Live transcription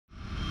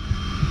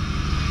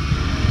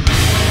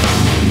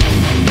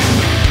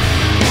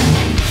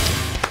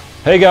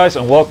Hey guys,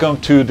 and welcome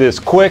to this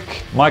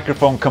quick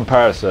microphone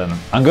comparison.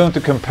 I'm going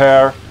to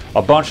compare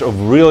a bunch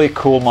of really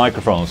cool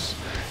microphones.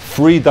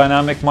 3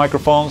 dynamic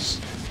microphones,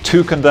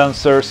 2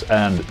 condensers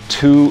and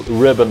 2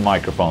 ribbon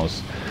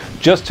microphones.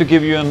 Just to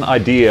give you an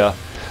idea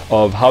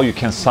of how you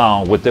can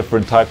sound with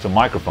different types of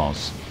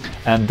microphones.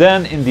 And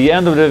then in the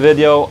end of the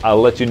video,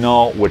 I'll let you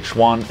know which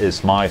one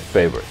is my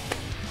favorite.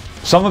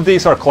 Some of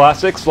these are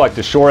classics like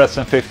the Shure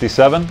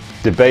SM57,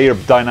 the Beyer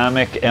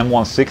Dynamic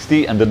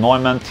M160 and the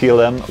Neumann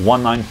TLM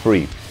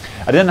 193.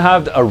 I didn't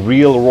have a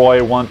real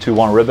Royer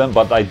 121 ribbon,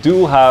 but I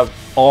do have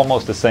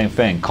almost the same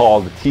thing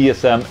called the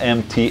TSM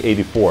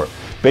MT84.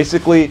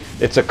 Basically,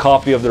 it's a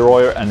copy of the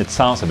Royer and it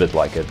sounds a bit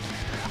like it.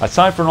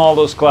 Aside from all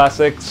those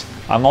classics,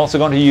 I'm also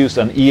going to use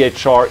an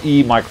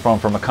EHR-E microphone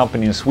from a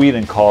company in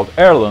Sweden called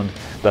Englund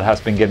that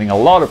has been getting a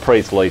lot of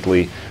praise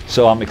lately,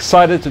 so I'm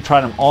excited to try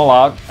them all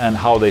out and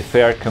how they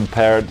fare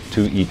compared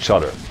to each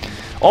other.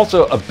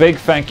 Also, a big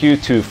thank you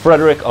to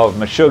Frederick of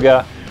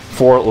Meshuggah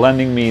for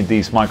lending me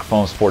these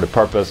microphones for the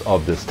purpose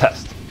of this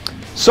test.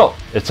 So,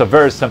 it's a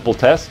very simple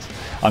test.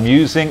 I'm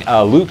using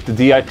a looped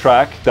DI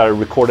track that I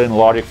recorded in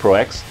Logic Pro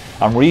X.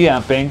 I'm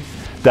reamping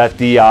that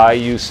DI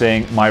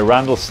using my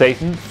Randall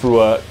Satan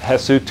through a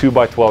HESU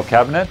 2x12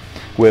 cabinet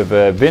with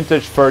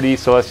vintage 30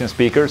 Celestion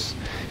speakers.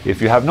 If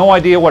you have no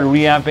idea what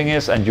reamping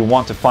is and you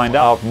want to find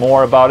out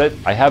more about it,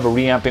 I have a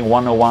reamping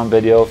 101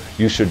 video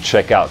you should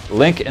check out.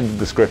 Link in the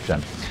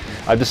description.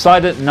 I've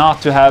decided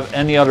not to have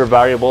any other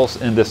variables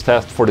in this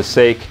test for the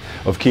sake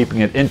of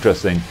keeping it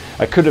interesting.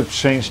 I could have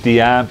changed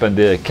the amp and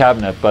the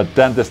cabinet, but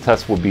then this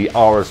test would be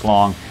hours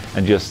long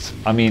and it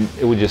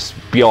would just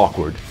be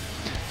awkward.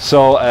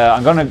 So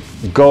I'm gonna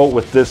go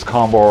with this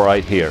combo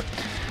right here.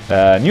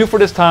 New for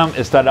this time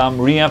is that I'm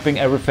reamping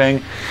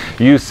everything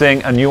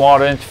using a new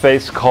audio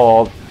interface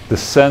called the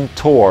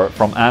Centaur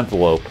from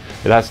Antelope.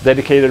 It has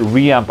dedicated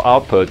reamp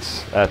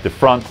outputs at the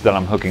front that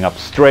I'm hooking up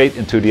straight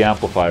into the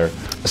amplifier.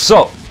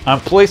 So I'm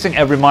placing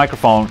every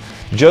microphone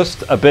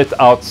just a bit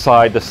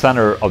outside the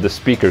center of the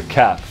speaker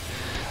cap.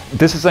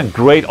 This is a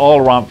great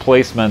all-around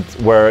placement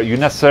where you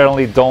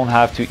necessarily don't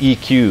have to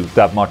EQ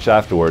that much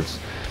afterwards,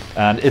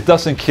 and it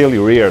doesn't kill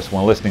your ears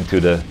when listening to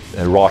the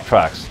raw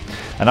tracks.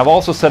 And I've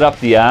also set up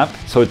the amp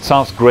so it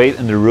sounds great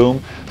in the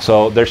room,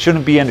 so there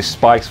shouldn't be any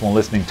spikes when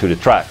listening to the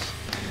tracks.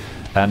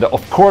 And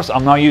of course,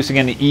 I'm not using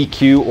any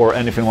EQ or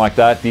anything like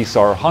that. These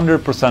are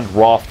 100%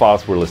 raw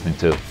files we're listening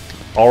to.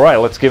 All right,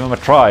 let's give them a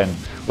try and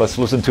let's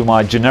listen to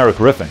my generic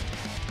riffing.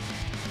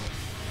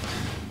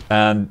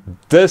 And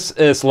this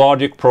is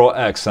Logic Pro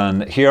X,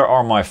 and here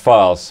are my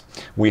files.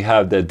 We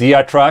have the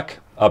DI track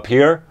up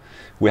here.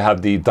 We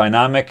have the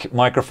dynamic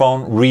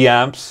microphone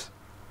reamps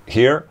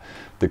here,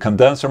 the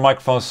condenser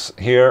microphones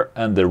here,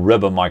 and the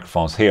ribbon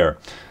microphones here.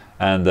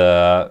 And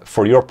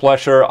for your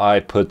pleasure, I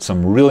put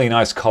some really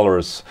nice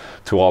colors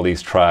to all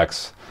these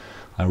tracks.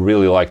 I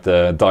really like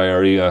the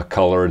diarrhea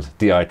colored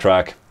DI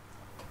track.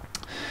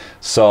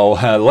 So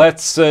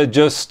let's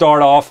just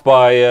start off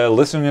by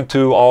listening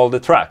to all the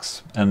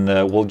tracks, and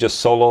we'll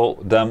just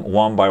solo them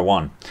one by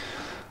one.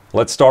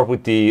 Let's start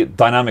with the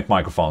dynamic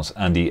microphones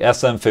and the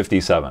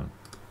SM57.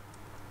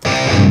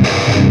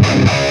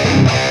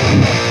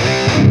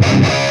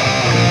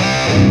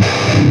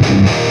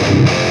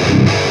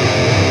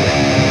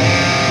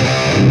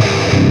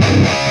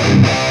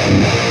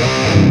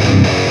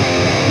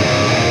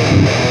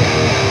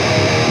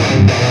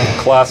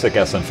 Classic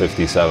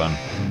SM57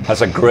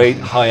 has a great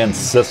high-end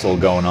sizzle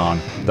going on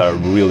that I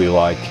really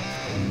like.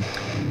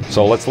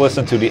 So let's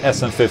listen to the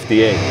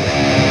SM58.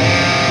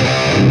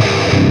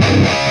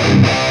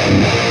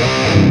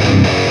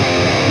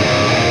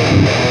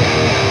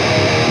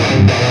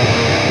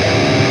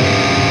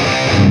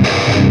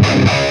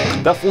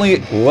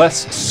 Definitely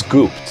less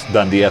scooped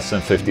than the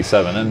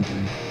SM57 and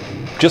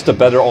just a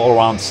better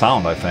all-around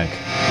sound, I think.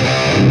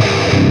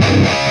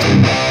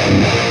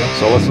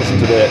 So let's listen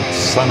to the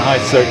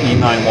Sennheiser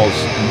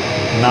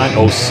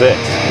E906.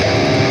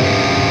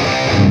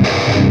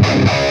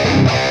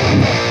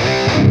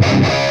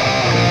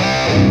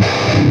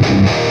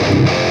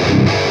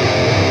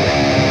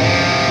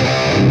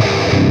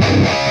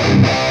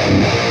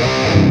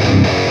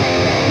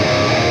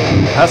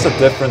 Has a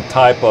different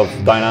type of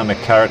dynamic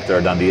character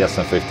than the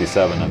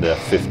SM57 and the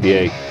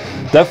 58.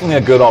 Definitely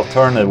a good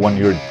alternative when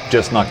you're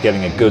just not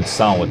getting a good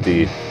sound with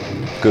the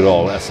good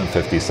old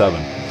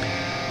SM57.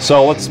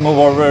 So let's move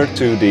over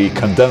to the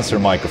condenser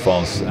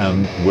microphones,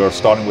 and we're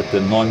starting with the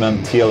Neumann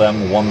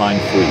TLM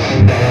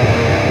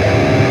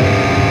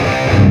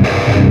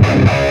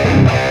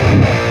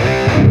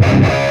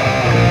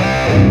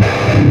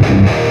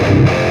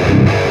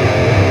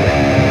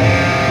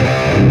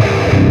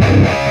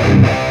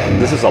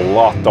This is a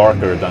lot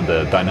darker than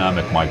the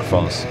dynamic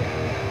microphones.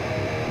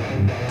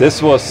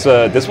 This was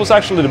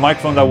actually the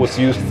microphone that was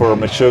used for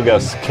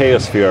Meshuggah's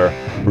Chaosphere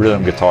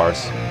rhythm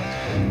guitars,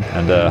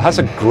 and has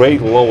a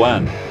great low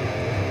end.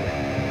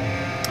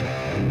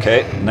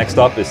 Okay, next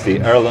up is the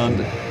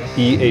Englund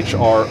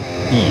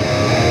EHR-E.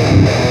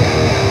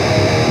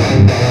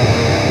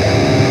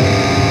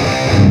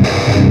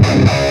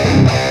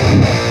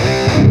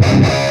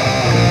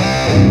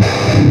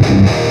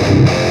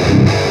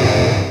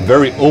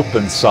 very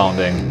open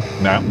sounding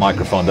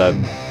microphone that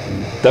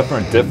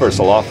definitely differs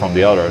a lot from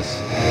the others.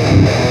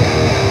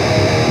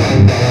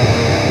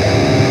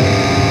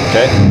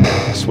 Okay,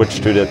 switch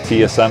to the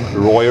TSM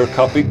Royer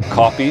copy.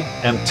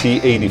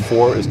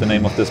 MT84 is the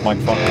name of this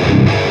microphone.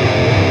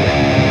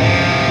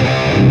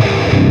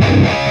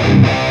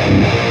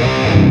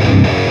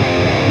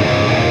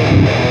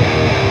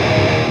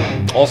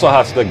 Also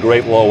has the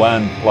great low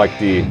end like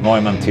the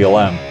Neumann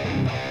TLM.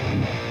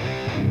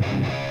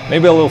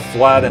 Maybe a little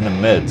flat in the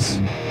mids.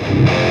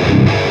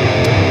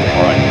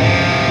 Alright.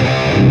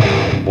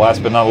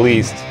 Last but not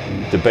least,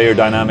 the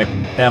Beyerdynamic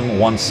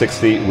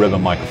M160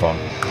 ribbon microphone.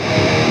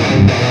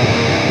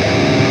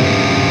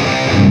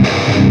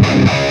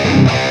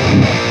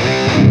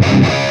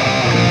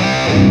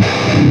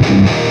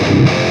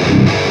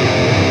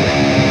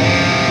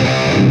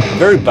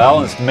 Very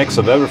balanced mix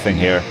of everything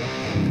here.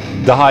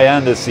 The high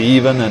end is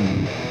even and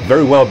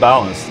very well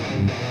balanced.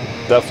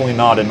 Definitely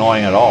not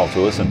annoying at all to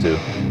listen to.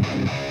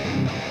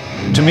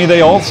 To me,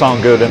 they all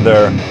sound good in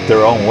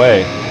their own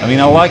way. I mean,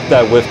 I like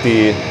that with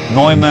the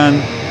Neumann,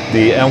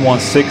 the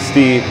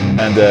M160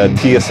 and the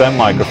TSM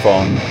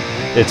microphone.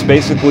 It's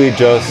basically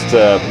just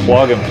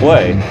plug and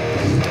play.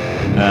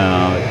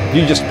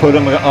 You just put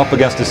them up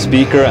against the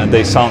speaker and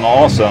they sound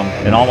awesome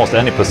in almost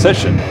any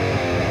position.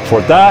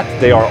 For that,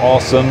 they are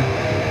awesome.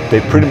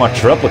 They pretty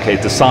much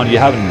replicate the sound you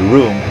have in the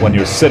room when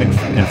you're sitting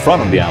in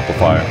front of the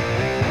amplifier.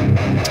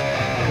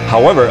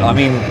 However, I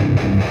mean,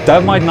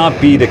 that might not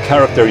be the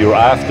character you're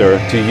after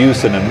to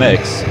use in a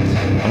mix.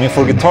 I mean,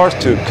 for guitars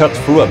to cut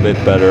through a bit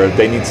better,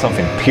 they need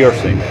something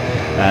piercing.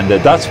 And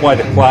that's why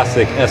the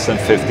classic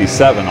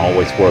SM57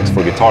 always works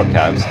for guitar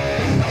cabs.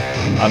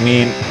 I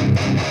mean,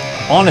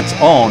 on its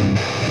own,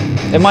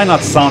 it might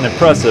not sound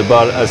impressive,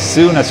 but as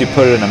soon as you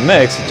put it in a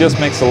mix, it just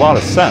makes a lot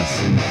of sense.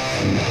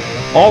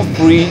 All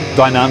three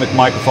dynamic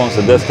microphones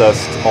in this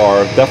test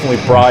are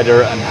definitely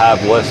brighter and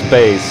have less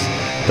bass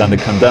than the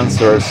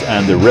condensers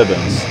and the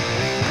ribbons.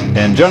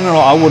 In general,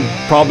 I would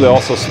probably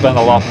also spend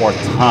a lot more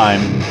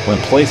time when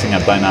placing a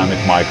dynamic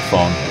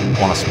microphone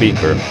on a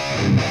speaker.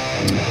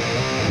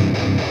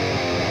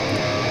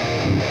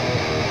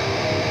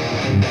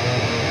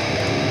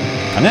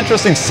 An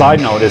interesting side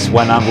note is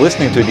when I'm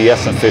listening to the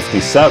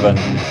SM57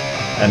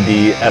 and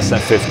the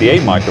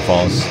SM58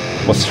 microphones,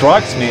 what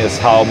strikes me is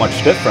how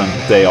much different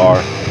they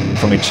are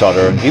from each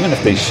other, even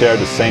if they share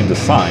the same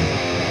design.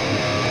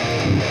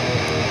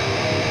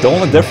 The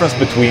only difference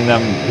between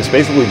them is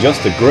basically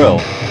just the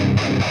grill.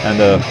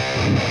 And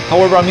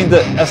however, I mean,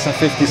 the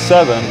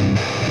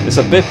SM57 is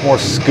a bit more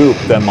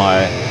scooped than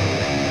my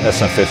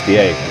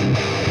SM58.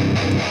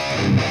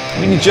 I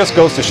mean, it just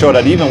goes to show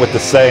that even with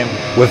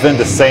within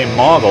the same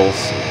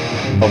models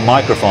of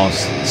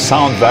microphones,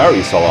 sound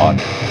varies a lot.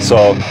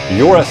 So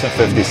your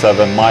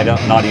SM57 might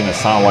not even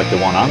sound like the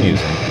one I'm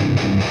using.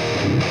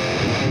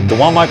 The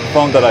one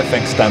microphone that I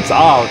think stands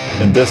out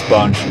in this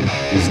bunch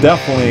is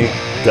definitely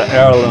the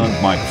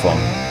Englund microphone.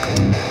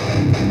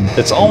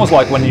 It's almost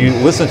like when you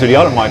listen to the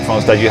other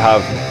microphones that you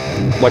have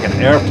like an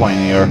airplane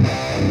ear,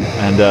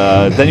 and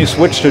then you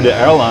switch to the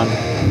Englund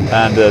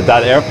and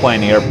that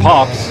airplane ear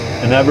pops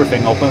and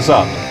everything opens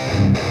up.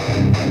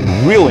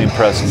 Really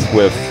impressed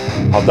with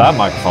how that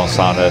microphone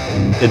sounded.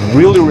 It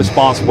really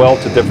responds well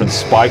to different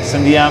spikes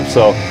in the amp,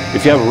 so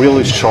if you have a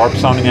really sharp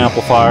sounding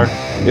amplifier,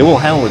 it will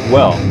handle it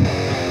well.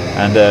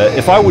 And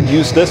if I would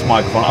use this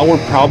microphone, I would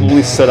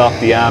probably set up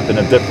the amp in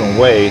a different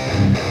way,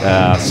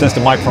 since the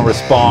microphone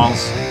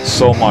responds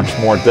so much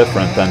more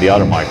different than the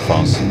other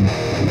microphones.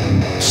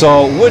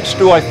 So which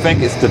do I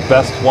think is the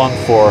best one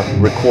for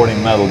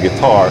recording metal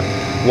guitar?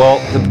 Well,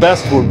 the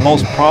best would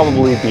most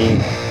probably be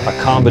a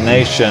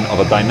combination of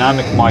a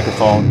dynamic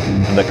microphone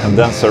and a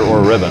condenser or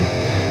a ribbon.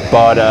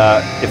 But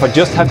if I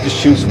just have to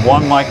choose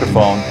one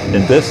microphone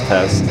in this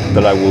test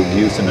that I will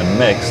use in a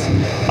mix,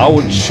 I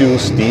would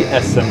choose the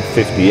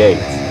SM58.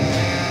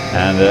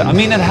 And I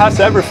mean, it has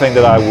everything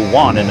that I would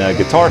want in a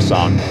guitar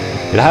sound.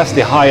 It has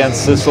the high-end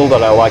sizzle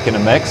that I like in a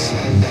mix,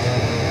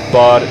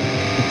 but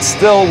it's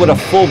still with a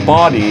full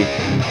body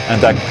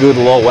and that good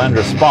low-end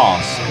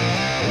response.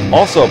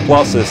 Also a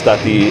plus is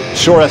that the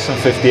Shure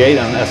SM58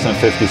 and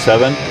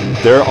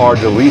SM57, there are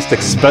the least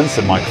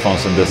expensive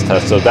microphones in this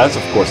test, so that's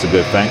of course a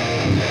good thing.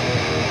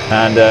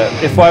 And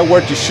if I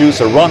were to choose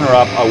a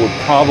runner-up, I would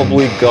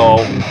probably go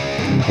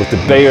with the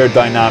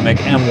Beyerdynamic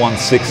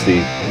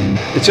M160.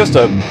 It's just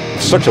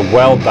such a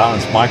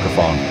well-balanced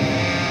microphone.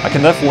 I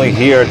can definitely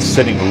hear it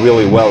sitting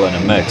really well in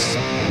a mix.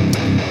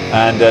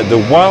 And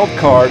the wild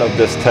card of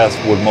this test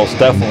would most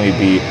definitely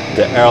be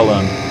the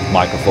Englund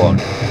microphone.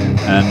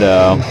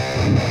 And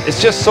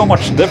it's just so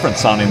much different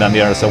sounding than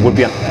the others, so it would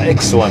be an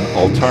excellent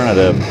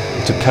alternative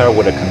to pair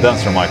with a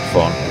condenser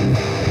microphone.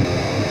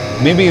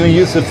 Maybe even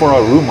use it for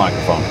a room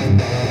microphone.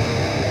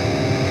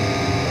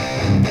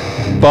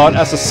 But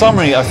as a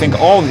summary, I think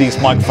all of these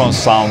microphones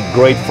sound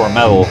great for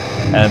metal,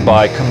 and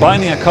by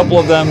combining a couple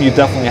of them, you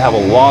definitely have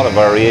a lot of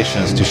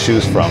variations to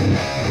choose from.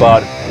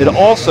 But it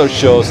also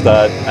shows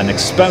that an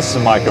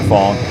expensive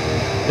microphone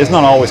is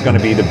not always going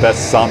to be the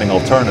best sounding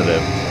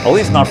alternative, at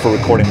least not for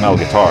recording metal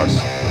guitars.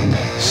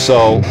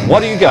 So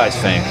what do you guys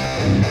think?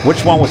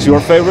 Which one was your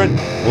favorite?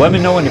 Let me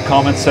know in the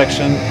comment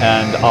section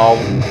and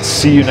I'll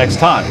see you next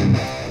time.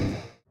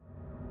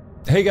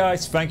 Hey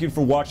guys, thank you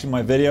for watching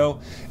my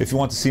video. If you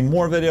want to see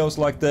more videos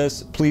like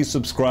this, please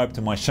subscribe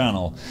to my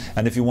channel.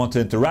 And if you want to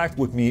interact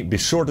with me, be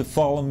sure to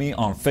follow me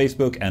on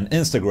Facebook and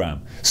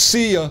Instagram.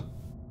 See ya!